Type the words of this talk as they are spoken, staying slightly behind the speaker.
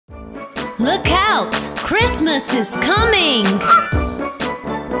Look out! Christmas is coming!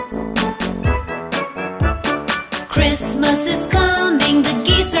 Christmas is coming, the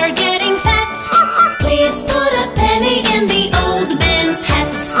geese are getting fat. Please put a penny in the old man's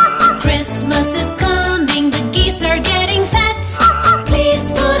hat. Christmas is coming, the geese are getting fat. Please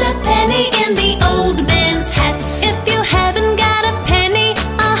put a penny in the old man's hat. If you haven't got a penny,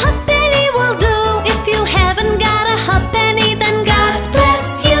 a hot penny will do. If you haven't got a hot penny, then God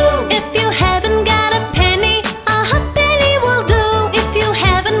bless you. If you haven't got a penny, a hot penny will do. If you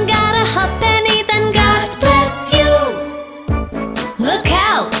haven't got a hot penny, then God bless you. Look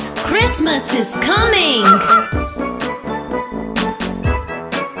out! Christmas is coming!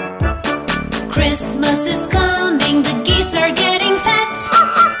 Christmas is coming, the geese are getting fat.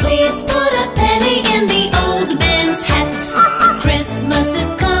 Please put a penny in the old man's hat. Christmas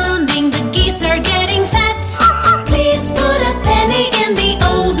is coming, the geese are getting fat. Please put a penny in the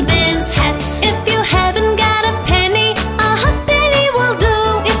old man's hat. If you haven't got a penny, a hot penny will do.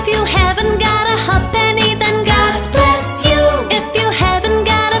 If you haven't got a hot penny, then God bless you. If you haven't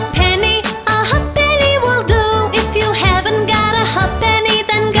got a penny, a hot penny will do. If you haven't got a hot penny,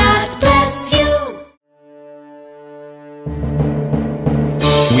 then God bless you.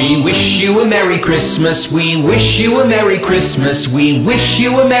 We wish you a Merry Christmas, we wish you a Merry Christmas, we wish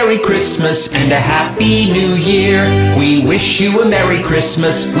you a Merry Christmas and a Happy New Year. We wish you a Merry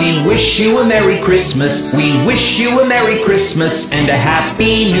Christmas, we wish you a Merry Christmas, we wish you a Merry Christmas and a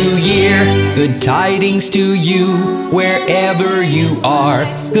Happy New Year. Good tidings to you, wherever you are.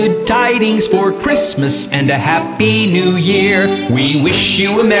 Good tidings for Christmas and a Happy New Year. We wish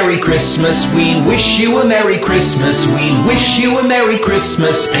you a Merry Christmas, we wish you a Merry Christmas, we wish you a Merry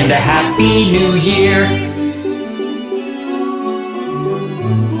Christmas and a Happy New Year.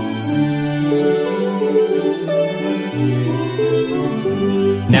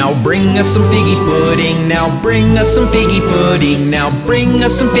 Now bring us some figgy pudding, now bring us some figgy pudding, now bring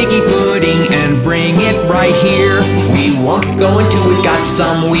us some figgy pudding and bring it right here. We won't go until we got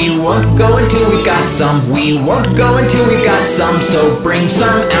some, we won't go until we got some, we won't go until we got some, so bring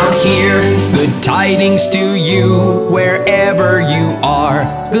some out here. Good tidings to you, wherever you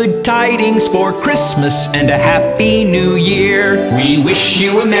are. Good tidings for Christmas and a Happy New Year. We wish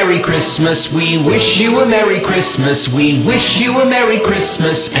you a Merry Christmas, we wish you a Merry Christmas, we wish you a Merry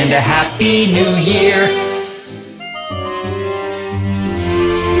Christmas and a Happy New Year.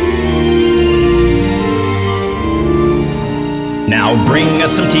 Now bring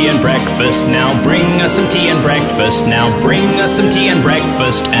us some tea and breakfast, now bring us some tea and breakfast, now bring us some tea and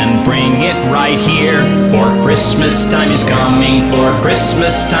breakfast and bring it right here. For Christmas time is coming, for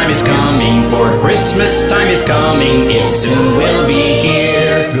Christmas time is coming, for Christmas time is coming, it soon will be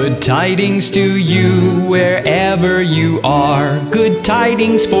here. Good tidings to you, wherever you are. Good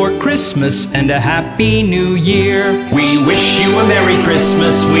tidings for Christmas and a Happy New Year. We wish you a Merry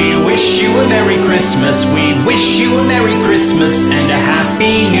Christmas, we wish you a Merry Christmas, we wish you a Merry Christmas and a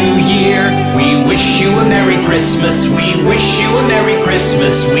Happy New Year. We wish you a Merry Christmas, we wish you a Merry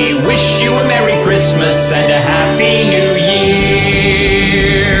Christmas, we wish you a Merry Christmas and a Happy New Year.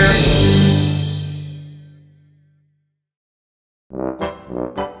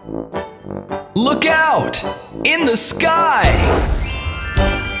 Look out! In the sky!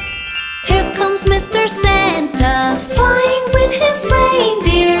 Here comes Mr. Santa, flying with his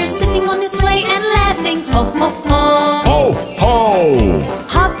reindeer, sitting on his sleigh and laughing, ho ho ho! Ho ho!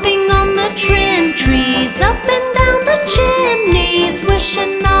 Hopping on the trim trees, up and down the chimneys,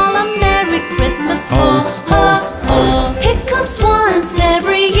 wishing all a Merry Christmas, ho ho ho! He comes once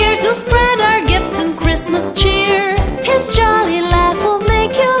every year to spread our gifts and Christmas cheer. His jolly laugh will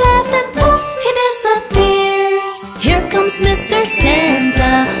make you laugh, then poof, he disappears. Here comes Mr.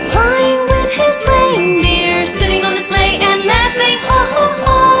 Santa, flying with his reindeer, sitting on the sleigh and laughing, ho ho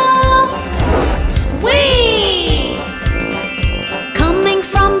ho! Whee! Coming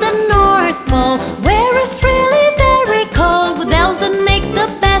from the North Pole, where it's really very cold, with elves that make the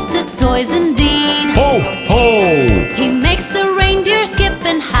bestest toys indeed. Ho ho! He makes the reindeer skip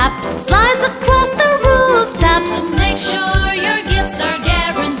and hop, slides across the rooftops, and makes sure your gifts are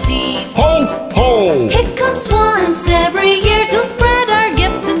guaranteed. Ho ho! He comes once every year to spread our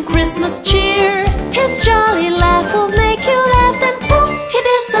gifts and Christmas cheer. His jolly laugh will make you laugh, then poof, he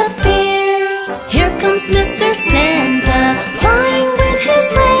disappears. Here comes Mr. Santa, flying with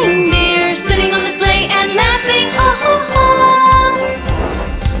his reindeer, sitting on the sleigh and laughing, ho ho ho!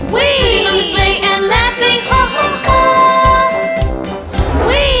 Whee! Sitting on the sleigh and laughing, ho ho ho!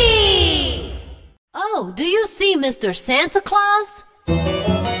 Whee! Oh, do you see Mr. Santa Claus?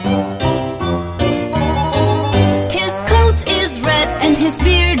 His coat is red and his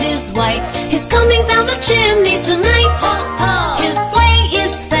beard is white. He's coming down the chimney tonight. His sleigh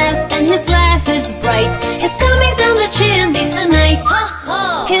is fast and his laugh is bright. He's coming down the chimney tonight.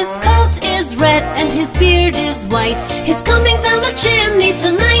 His coat is red and his beard is white. He's coming down the chimney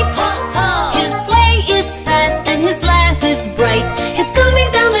tonight. His sleigh is fast and his laugh is bright. He's coming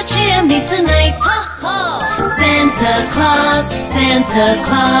down the chimney tonight. Santa Claus, Santa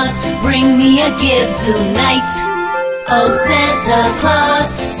Claus, bring me a gift tonight. Oh, Santa Claus,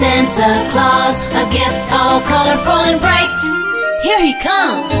 Santa Claus, a gift all colorful and bright. Here he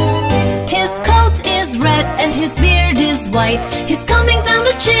comes. His coat is red and his beard is white. He's coming down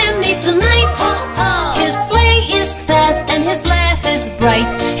the chimney tonight. His sleigh is fast and his laugh is bright.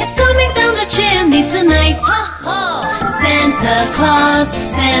 He's coming down the chimney tonight. Santa Claus,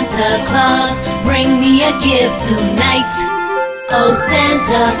 Santa Claus, bring me a gift tonight. Oh,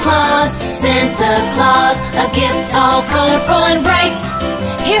 Santa Claus, Santa Claus, a gift all colorful and bright.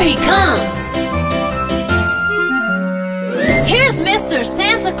 Here he comes. Here's Mr.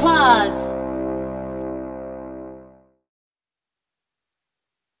 Santa Claus.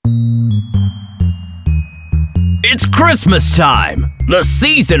 It's Christmas time, the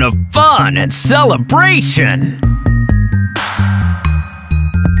season of fun and celebration.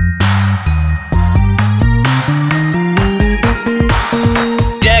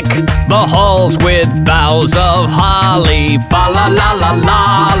 Deck the halls with boughs of holly, fa la la la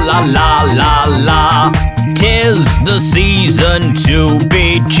la la la la la. 'Tis the season to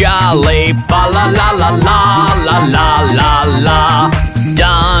be jolly, fa la la la la la la la la.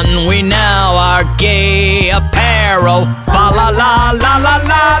 Don we now our gay apparel, fa la la la la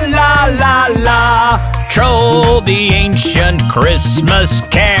la la la la. Troll the ancient Christmas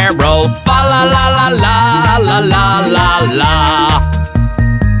carol, fa la la la la la la la la.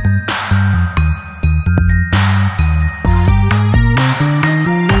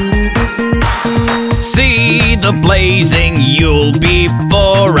 See the blazing Yule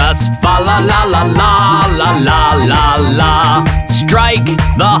before us, fa la la la la la la la la. Strike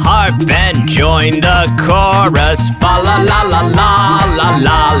the harp and join the chorus, fa la la la la la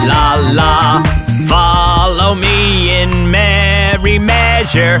la la la. Follow me in merry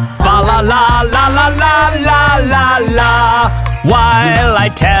measure, fa la la la la la la la la. While I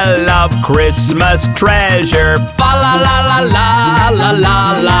tell of Christmas treasure, fa la la la la la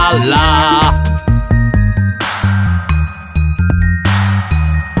la la la.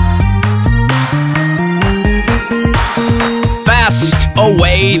 Fast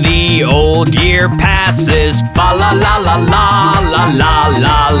away the old year passes, fa la la la la la la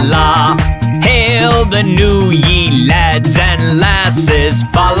la la. Hail the new ye lads and lasses,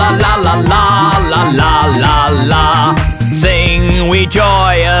 fa la la la la la la la la. Sing we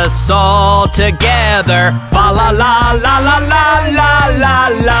joyous all together, fa la la la la la la la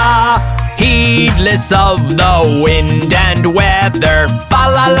la. Heedless of the wind and weather, fa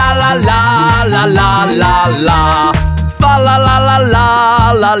la la la la la la la la. Fa la la la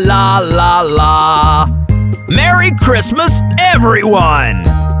la la la la la. Merry Christmas, everyone!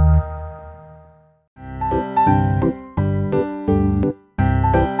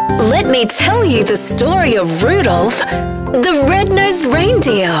 Let me tell you the story of Rudolph, the red-nosed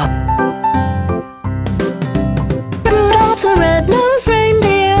reindeer. Rudolph the red-nosed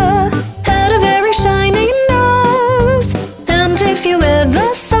reindeer had a very shiny nose, and if you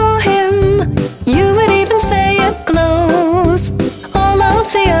ever saw him, you would even say it glows. All of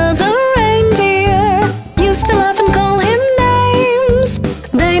the other reindeer used to laugh and call him names.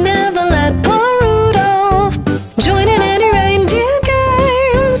 They never let poor Rudolph join in any reindeer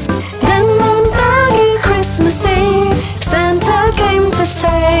games. Then one foggy Christmas Eve, Santa came to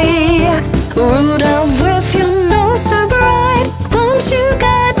say, Rudolph, with your nose so bright, won't you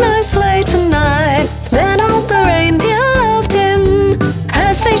guide my sleigh tonight? Then all the reindeer loved him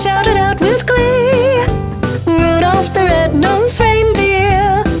as they shouted out with glee, Rudolph the red-nosed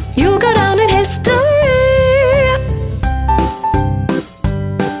reindeer, you'll go down in history.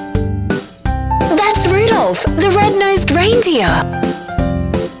 That's Rudolph the red-nosed reindeer.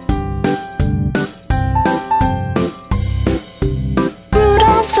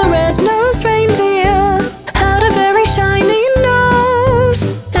 Rudolph the red-nosed reindeer had a very shiny nose,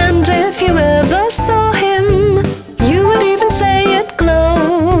 and if you ever saw